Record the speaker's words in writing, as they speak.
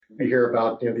we hear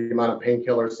about, the amount of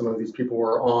painkillers some of these people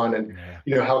were on, and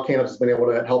Yeah. how cannabis has been able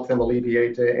to help them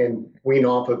alleviate and wean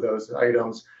off of those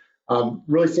items.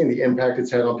 Really seeing the impact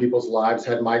it's had on people's lives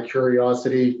had my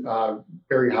curiosity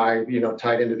very high,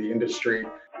 tied into the industry.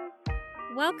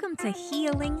 Welcome to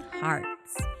Healing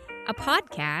Hearts, a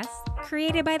podcast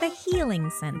created by the Healing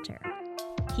Center.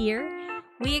 Here,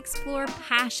 we explore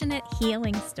passionate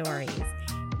healing stories,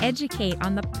 educate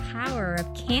on the power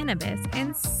of cannabis,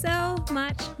 and so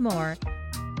much more.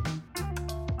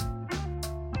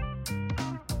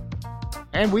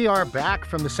 And we are back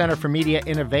from the Center for Media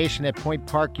Innovation at Point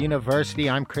Park University.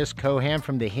 I'm Chris Cohan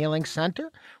from the Healing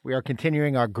Center. We are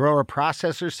continuing our Grower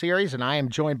Processor series, and I am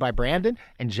joined by Brandon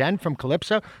and Jen from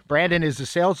Calypso. Brandon is the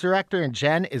sales director, and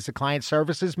Jen is the client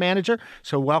services manager.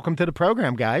 So welcome to the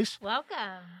program, guys.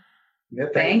 Welcome. Yeah,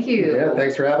 Thank you. Yeah,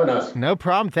 thanks for having us. No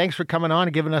problem. Thanks for coming on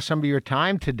and giving us some of your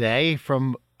time today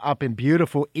from up in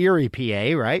beautiful Erie,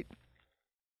 PA, right?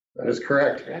 That is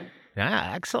correct.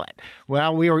 Yeah, excellent.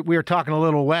 Well, we were talking a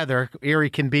little weather. Erie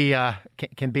can be a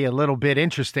little bit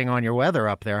interesting on your weather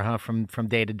up there, huh? From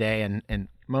day to day and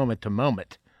moment to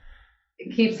moment.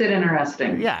 It keeps it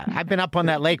interesting. Yeah, I've been up on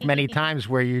that lake many times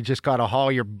where you just got to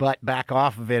haul your butt back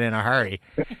off of it in a hurry.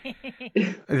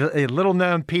 A little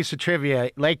known piece of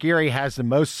trivia: Lake Erie has the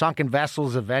most sunken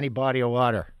vessels of any body of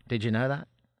water. Did you know that?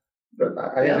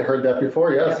 I hadn't heard that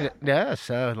before. Yes. Yeah,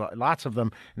 so lots of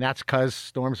them, and that's because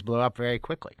storms blow up very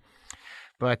quickly.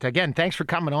 But again, thanks for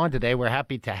coming on today. We're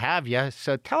happy to have you.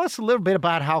 So tell us a little bit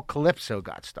about how Calypso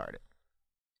got started.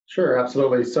 Sure,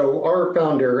 absolutely. So our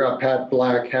founder, Pat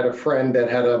Black, had a friend that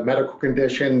had a medical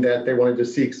condition that they wanted to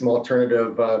seek some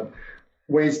alternative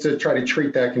ways to try to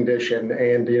treat that condition.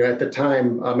 And at the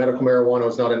time, medical marijuana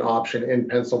was not an option in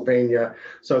Pennsylvania.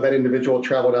 So that individual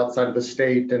traveled outside of the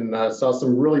state and saw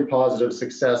some really positive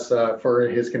success for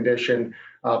his condition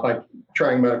by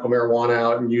trying medical marijuana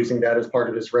out and using that as part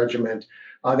of his regimen.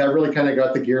 That really kind of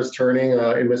got the gears turning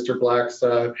in Mr. Black's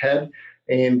head.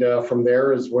 And from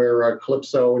there is where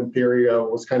Calypso, in theory,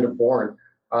 was kind of born.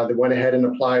 They went ahead and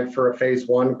applied for a phase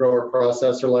 1 grower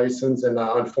processor license and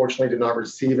unfortunately did not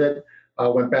receive it.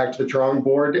 Went back to the drawing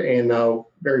board and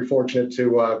very fortunate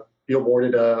to be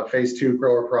awarded a phase 2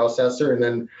 grower processor. And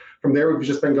then from there, we've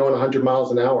just been going 100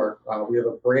 miles an hour. We have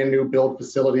a brand new build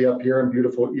facility up here in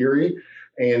beautiful Erie.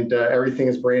 And everything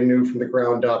is brand new from the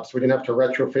ground up. So we didn't have to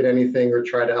retrofit anything or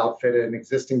try to outfit an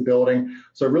existing building.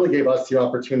 So it really gave us the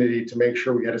opportunity to make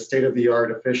sure we had a state-of-the-art,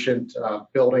 efficient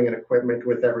building and equipment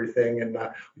with everything. And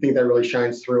I think that really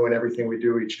shines through in everything we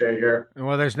do each day here.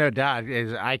 Well, there's no doubt.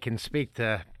 I can speak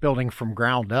to building from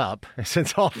ground up,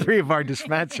 since all three of our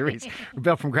dispensaries were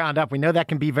built from ground up. We know that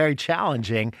can be very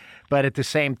challenging, but at the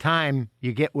same time,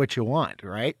 you get what you want,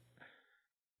 right?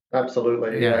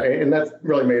 Absolutely, yeah. And that's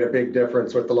really made a big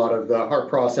difference with a lot of the heart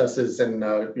processes and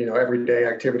everyday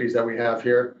activities that we have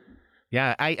here.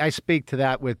 Yeah, I speak to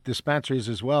that with dispensaries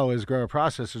as well as grower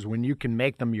processors. When you can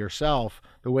make them yourself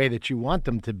the way that you want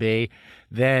them to be,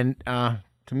 then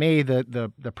to me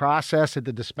the process at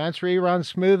the dispensary runs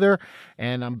smoother,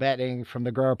 and I'm betting from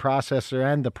the grower processor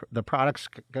end the products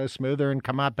go smoother and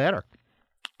come out better.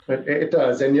 It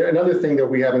does. And another thing that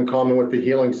we have in common with the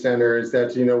Healing Center is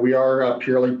that, we are a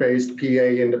purely based PA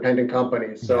independent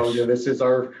company. So, Yes. This is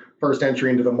our first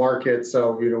entry into the market.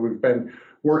 So, we've been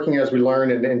working as we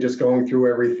learn and just going through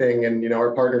everything. And,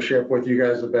 our partnership with you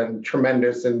guys have been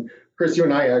tremendous. And Chris, you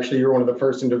and I, actually, you're one of the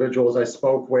first individuals I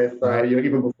spoke with, Right.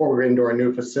 Even before we were into our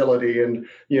new facility. And,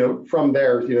 from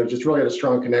there, just really had a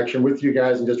strong connection with you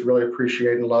guys and just really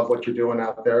appreciate and love what you're doing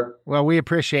out there. Well, we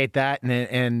appreciate that.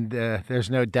 And there's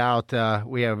no doubt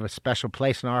we have a special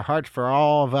place in our heart for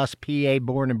all of us PA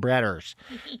born and breeders.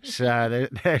 So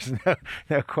there's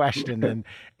no question.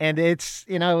 And it's,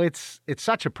 it's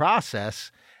such a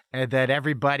process that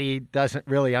everybody doesn't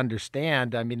really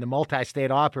understand. I mean, the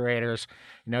multi-state operators,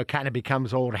 kind of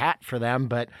becomes old hat for them.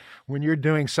 But when you're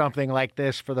doing something like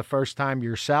this for the first time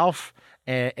yourself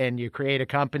and you create a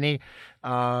company,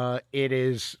 it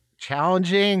is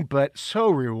challenging, but so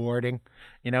rewarding.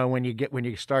 When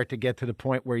you start to get to the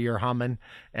point where you're humming,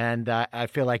 and I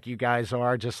feel like you guys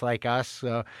are just like us.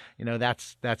 So,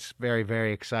 that's very,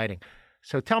 very exciting.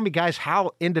 So tell me, guys,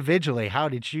 how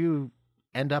did you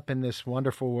end up in this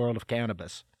wonderful world of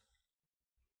cannabis?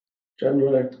 Jen, you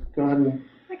want to go ahead and...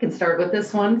 I can start with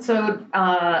this one. So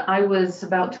I was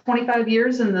about 25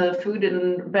 years in the food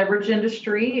and beverage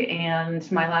industry,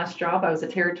 and my last job, I was a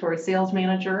territory sales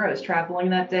manager. I was traveling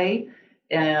that day,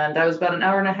 and I was about an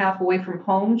hour and a half away from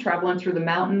home, traveling through the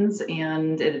mountains,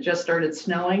 and it had just started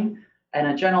snowing. And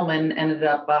a gentleman ended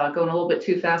up going a little bit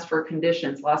too fast for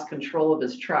conditions, lost control of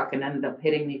his truck, and ended up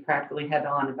hitting me practically head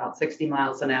on about 60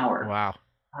 miles an hour. Wow.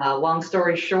 Long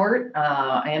story short,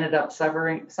 I ended up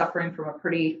suffering from a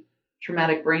pretty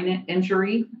traumatic brain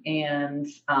injury. And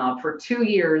for 2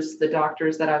 years, the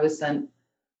doctors that I was sent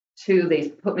to, they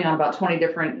put me on about 20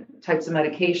 different types of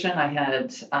medication. I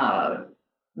had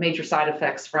major side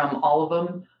effects from all of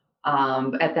them.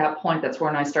 At that point, that's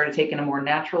when I started taking a more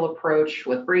natural approach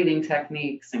with breathing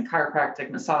techniques and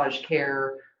chiropractic massage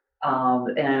care.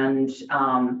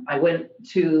 I went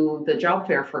to the job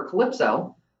fair for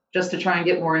Calypso just to try and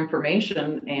get more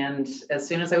information. And as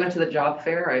soon as I went to the job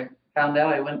fair, I found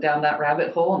out I went down that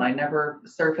rabbit hole and I never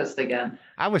surfaced again.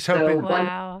 I was hoping,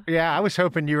 Wow. I was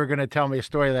hoping you were going to tell me a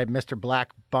story that Mr.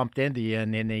 Black bumped into you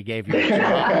and then he gave you a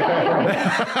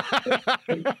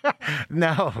job.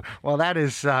 No, well, that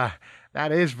is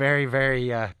very, very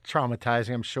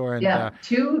traumatizing, I'm sure. And, yeah,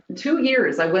 2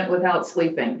 years I went without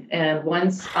sleeping. And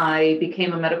once I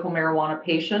became a medical marijuana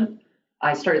patient,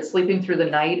 I started sleeping through the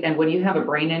night. And when you have a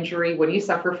brain injury, when you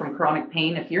suffer from chronic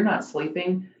pain, if you're not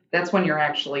sleeping, that's when you're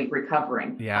actually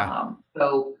recovering. Yeah.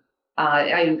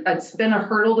 It's been a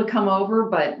hurdle to come over,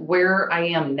 but where I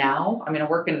am now, I mean, I'm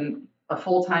working a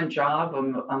full-time job.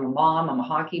 I'm a mom. I'm a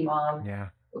hockey mom. Yeah.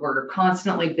 We're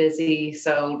constantly busy.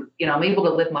 So, I'm able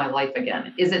to live my life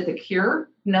again. Is it the cure?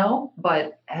 No,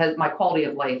 but my quality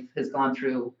of life has gone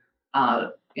through,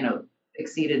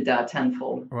 exceeded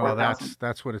tenfold. Well,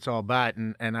 that's what it's all about.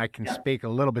 And I can speak a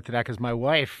little bit to that because my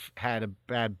wife had a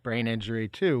bad brain injury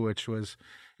too, which was,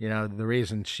 the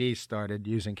reason she started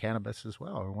using cannabis as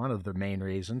well, or one of the main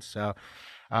reasons. So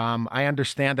I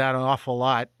understand that an awful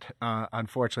lot,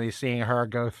 unfortunately, seeing her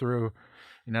go through,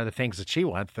 the things that she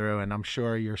went through. And I'm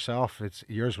sure yours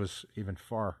was even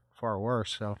far, far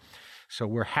worse. So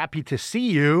we're happy to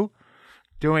see you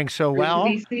doing so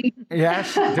well.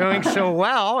 Yes, doing so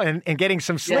well and getting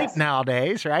some sleep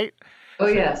nowadays, right? Oh,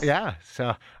 yes. Yeah. So,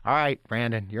 all right,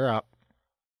 Brandon, you're up.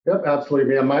 Yep,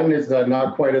 absolutely. Yeah, mine is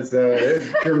not quite as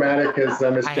dramatic as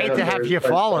Ms. I hate to have you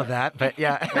follow that, but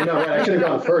yeah. I know, I should have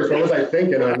gone first. What was I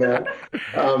thinking on that?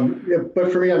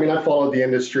 But for me, I followed the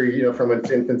industry, from its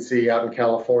infancy out in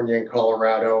California and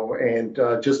Colorado, and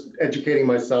just educating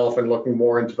myself and looking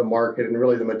more into the market and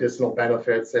really the medicinal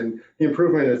benefits and the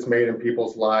improvement it's made in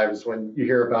people's lives. When you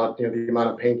hear about, the amount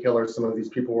of painkillers some of these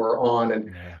people were on,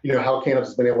 and how cannabis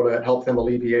has been able to help them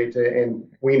alleviate and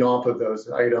wean off of those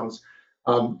items.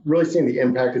 Really seeing the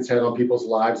impact it's had on people's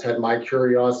lives had my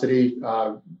curiosity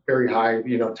very high,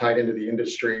 tied into the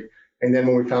industry. And then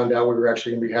when we found out we were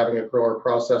actually going to be having a grower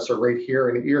processor right here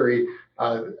in Erie,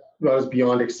 I was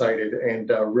beyond excited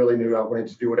and really knew I wanted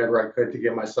to do whatever I could to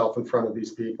get myself in front of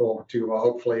these people to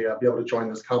hopefully be able to join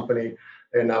this company.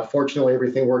 And fortunately,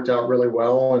 everything worked out really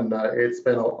well, and it's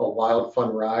been a wild,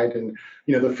 fun ride. And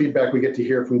the feedback we get to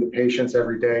hear from the patients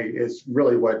every day is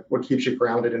really what keeps you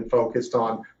grounded and focused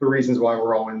on the reasons why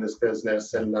we're all in this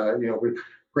business. And we've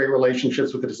great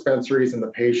relationships with the dispensaries and the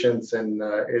patients, and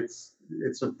it's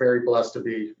very blessed to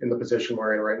be in the position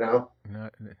we're in right now.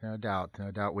 No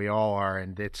doubt, we all are,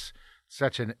 and it's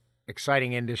such an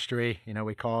exciting industry.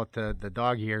 We call it the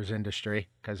dog years industry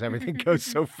because everything goes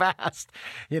so fast.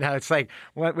 It's like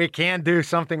we can do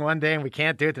something one day and we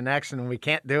can't do it the next, and we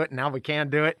can't do it and now we can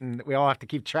do it, and we all have to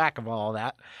keep track of all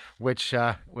that, which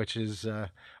is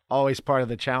always part of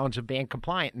the challenge of being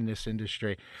compliant in this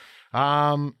industry.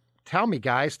 Tell me,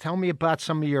 guys, about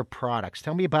some of your products.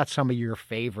 Tell me about some of your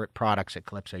favorite products at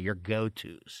Calypso, your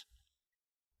go-tos.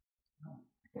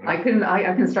 I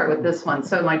can start with this one.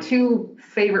 So my 2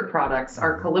 favorite products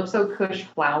are Calypso Kush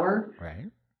flower. Right.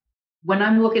 When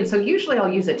I'm looking, so usually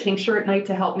I'll use a tincture at night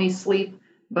to help me sleep,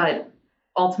 but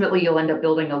ultimately you'll end up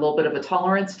building a little bit of a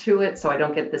tolerance to it, so I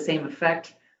don't get the same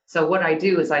effect. So what I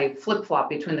do is I flip-flop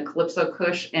between the Calypso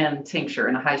Kush and tincture,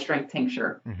 and a high-strength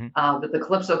tincture. Mm-hmm. But the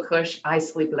Calypso Kush, I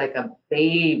sleep like a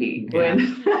baby. Yeah.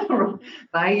 When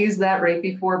I use that right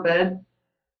before bed,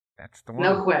 that's the one.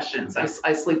 No questions.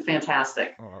 I sleep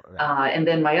fantastic. And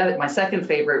then my second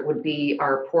favorite would be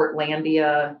our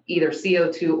Portlandia, either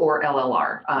CO2 or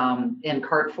LLR in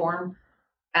cart form.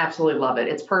 Absolutely love it.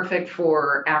 It's perfect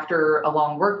for after a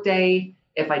long work day.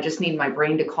 If I just need my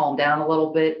brain to calm down a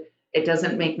little bit, it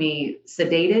doesn't make me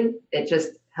sedated. It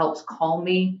just helps calm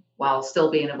me while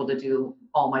still being able to do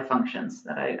all my functions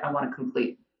that I want to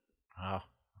complete. Oh,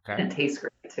 okay. And it tastes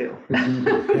great too.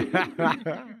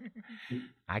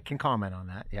 I can comment on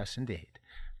that. Yes, indeed.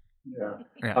 Yeah.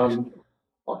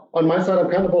 On my side, I'm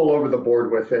kind of all over the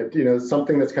board with it.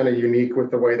 Something that's kind of unique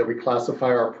with the way that we classify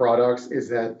our products is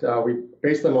that we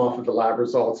base them off of the lab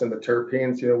results and the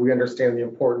terpenes. We understand the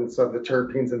importance of the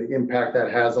terpenes and the impact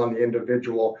that has on the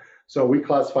individual. So we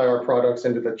classify our products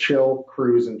into the chill,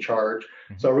 cruise, and charge.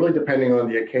 So really depending on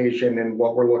the occasion and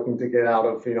what we're looking to get out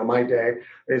of, my day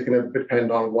is going to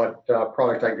depend on what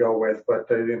product I go with. But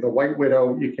the White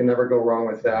Widow, you can never go wrong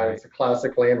with that. It's a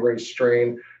classic landrace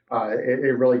strain.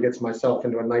 It really gets myself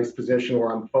into a nice position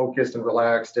where I'm focused and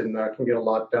relaxed and can get a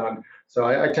lot done. So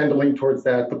I tend to lean towards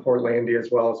that. The Portlandia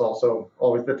as well is also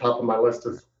always the top of my list.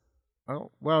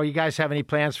 Oh, well, you guys have any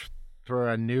plans for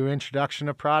a new introduction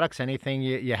of products? Anything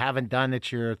you haven't done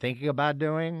that you're thinking about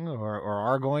doing or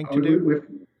are going to do?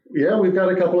 We've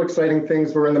got a couple exciting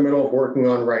things we're in the middle of working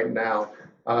on right now.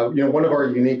 One of our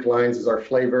unique lines is our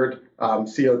flavored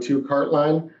CO2 cart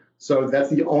line. So that's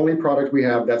the only product we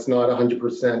have that's not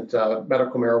 100%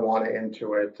 medical marijuana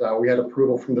into it. We had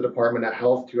approval from the Department of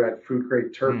Health to add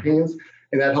food-grade terpenes,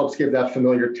 and that helps give that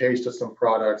familiar taste to some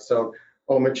products. So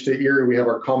homage to Erie, we have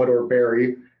our Commodore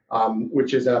Berry,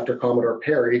 which is after Commodore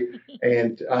Perry,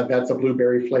 and that's a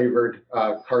blueberry-flavored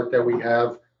cart that we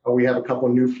have. We have a couple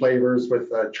of new flavors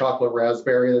with chocolate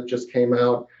raspberry that just came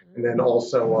out, and then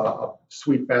also a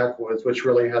sweet backwoods, which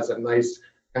really has a nice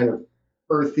kind of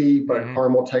earthy but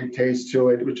caramel type taste to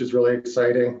it, which is really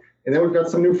exciting. And then we've got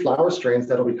some new flower strains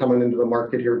that'll be coming into the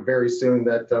market here very soon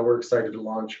that we're excited to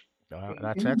launch.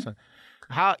 That's excellent.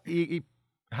 How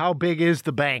big is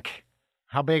the bank?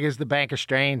 How big is the bank of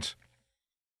strains?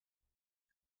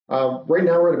 Right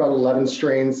now we're at about 11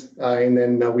 strains, and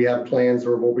then we have plans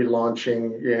where we'll be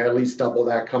launching at least double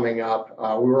that coming up.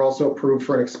 We were also approved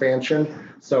for an expansion,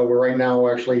 so we're right now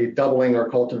actually doubling our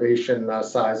cultivation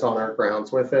size on our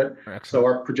grounds with it. Excellent. So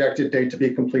our projected date to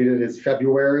be completed is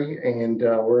February, and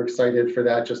we're excited for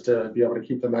that just to be able to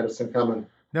keep the medicine coming.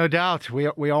 No doubt.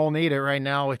 We all need it right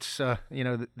now. It's,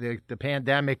 the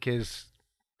pandemic has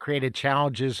created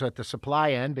challenges at the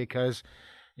supply end because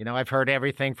I've heard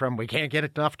everything from we can't get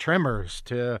enough trimmers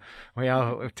to we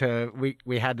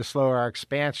had to slow our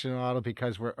expansion a lot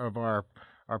because of our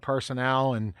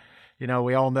personnel, and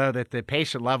we all know that the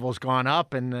patient level's gone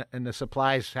up and the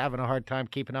supply's having a hard time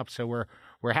keeping up. So we're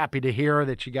happy to hear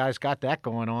that you guys got that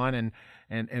going on,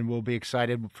 and we'll be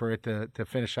excited for it to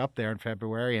finish up there in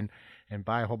February and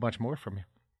buy a whole bunch more from you.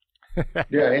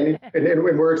 Yeah, and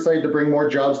we're excited to bring more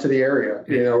jobs to the area.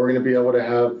 We're going to be able to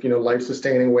have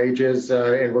life-sustaining wages,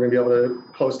 and we're going to be able to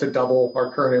close to double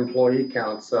our current employee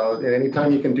count. So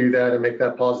anytime you can do that and make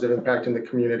that positive impact in the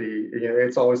community,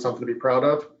 it's always something to be proud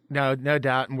of. No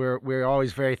doubt, and we're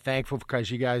always very thankful because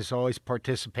you guys always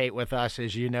participate with us.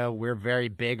 As you know, we're very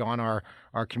big on our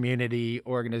community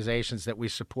organizations that we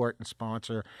support and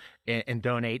sponsor and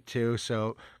donate to.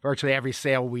 So virtually every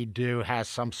sale we do has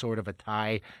some sort of a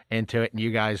tie into it, and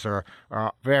you guys are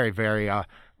very, very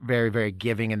very, very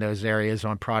giving in those areas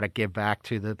on product give back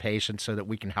to the patients so that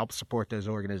we can help support those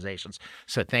organizations.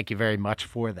 So thank you very much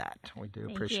for that. We do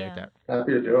appreciate that.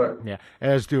 Happy to do it. Yeah,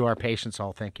 as do our patients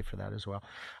all. Thank you for that as well.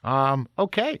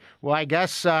 Okay, well, I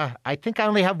guess I think I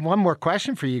only have one more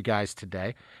question for you guys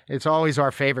today. It's always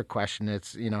our favorite question.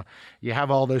 It's, you have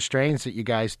all those strains that you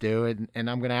guys do, and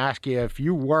I'm going to ask you, if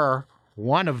you were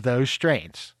one of those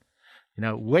strains,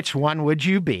 which one would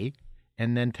you be?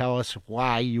 And then tell us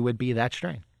why you would be that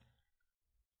strain.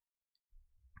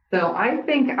 So I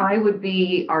think I would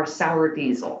be our sour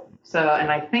diesel.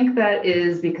 And I think that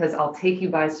is because I'll take you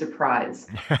by surprise.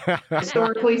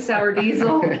 Historically, sour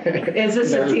diesel is a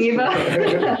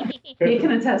sativa. He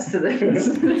can attest to this.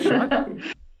 You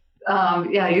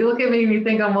look at me and you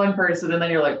think I'm one person, and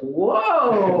then you're like,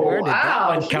 whoa,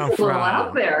 wow, she's a little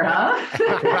out there,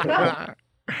 huh?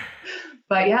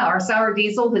 But yeah, our sour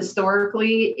diesel,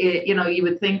 historically, you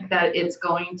would think that it's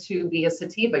going to be a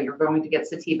sativa. You're going to get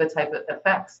sativa type of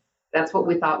effects. That's what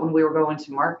we thought when we were going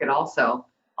to market also.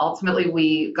 Ultimately,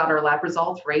 we got our lab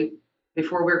results right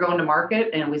before we were going to market,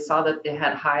 and we saw that it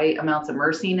had high amounts of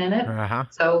myrcene in it. Uh-huh.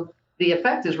 So the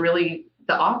effect is really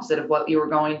the opposite of what you were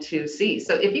going to see.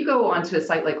 So if you go onto a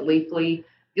site like Leafly,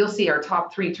 you'll see our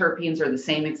top 3 terpenes are the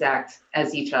same exact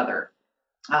as each other.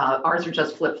 Ours are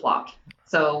just flip-flopped.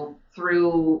 So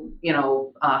through,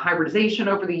 hybridization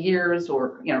over the years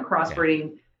or,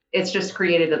 crossbreeding, it's just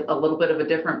created a little bit of a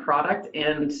different product.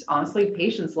 And honestly,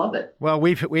 patients love it. Well,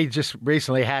 we just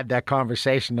recently had that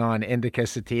conversation on Indica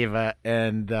Sativa.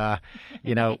 And,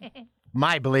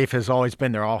 my belief has always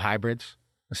been they're all hybrids.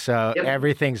 So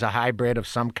Everything's a hybrid of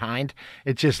some kind.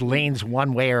 It just leans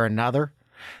one way or another.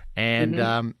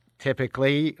 And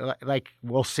typically, like,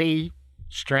 we'll see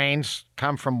strains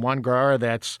come from one grower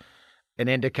that's an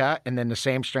indica, and then the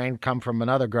same strain come from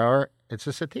another grower, it's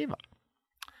a sativa.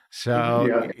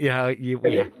 So,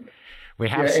 we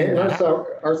have seen and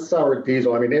our sour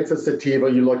diesel, I mean, it's a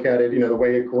sativa. You look at it, the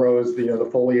way it grows, the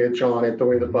foliage on it, the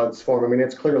way the buds form. I mean,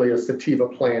 it's clearly a sativa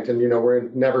plant. And, we're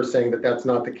never saying that that's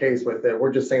not the case with it.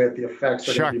 We're just saying that the effects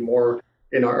are going to be more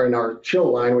in our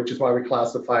chill line, which is why we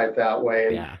classify it that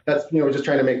way. And that's, just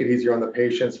trying to make it easier on the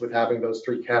patients with having those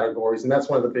three categories. And that's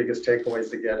one of the biggest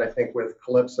takeaways to get, I think, with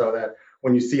Calypso, that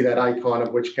when you see that icon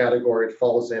of which category it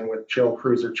falls in with chill,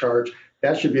 cruise, or charge,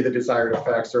 that should be the desired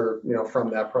effects or,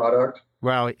 from that product.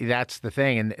 Well, that's the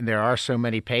thing. And there are so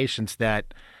many patients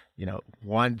that,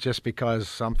 one, just because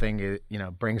something,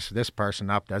 brings this person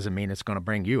up doesn't mean it's going to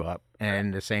bring you up.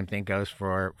 And the same thing goes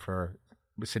for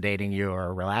sedating you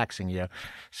or relaxing you.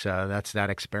 So that's that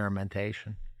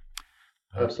experimentation.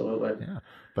 Absolutely. Yeah.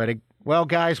 But, well,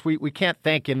 guys, we can't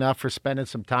thank you enough for spending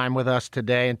some time with us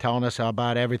today and telling us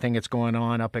about everything that's going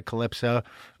on up at Calypso.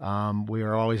 We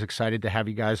are always excited to have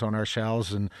you guys on our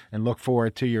shelves and look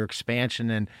forward to your expansion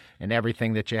and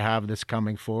everything that you have that's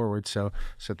coming forward. So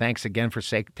thanks again for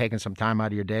taking some time out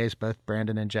of your days, both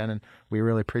Brandon and Jen, and we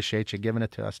really appreciate you giving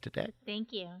it to us today.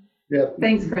 Thank you. Yeah.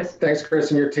 Thanks, Chris. Thanks,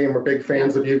 Chris, and your team. We're big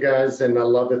fans of you guys, and I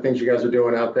love the things you guys are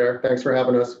doing out there. Thanks for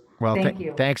having us. Well, Thank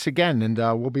you. Thanks again. And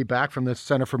we'll be back from the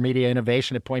Center for Media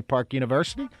Innovation at Point Park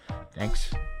University.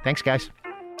 Thanks, guys.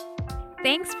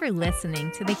 Thanks for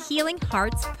listening to the Healing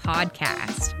Hearts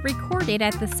podcast, recorded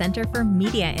at the Center for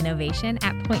Media Innovation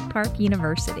at Point Park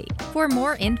University. For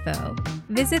more info,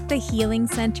 visit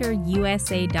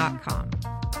thehealingcenterusa.com.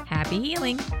 Happy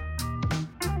healing!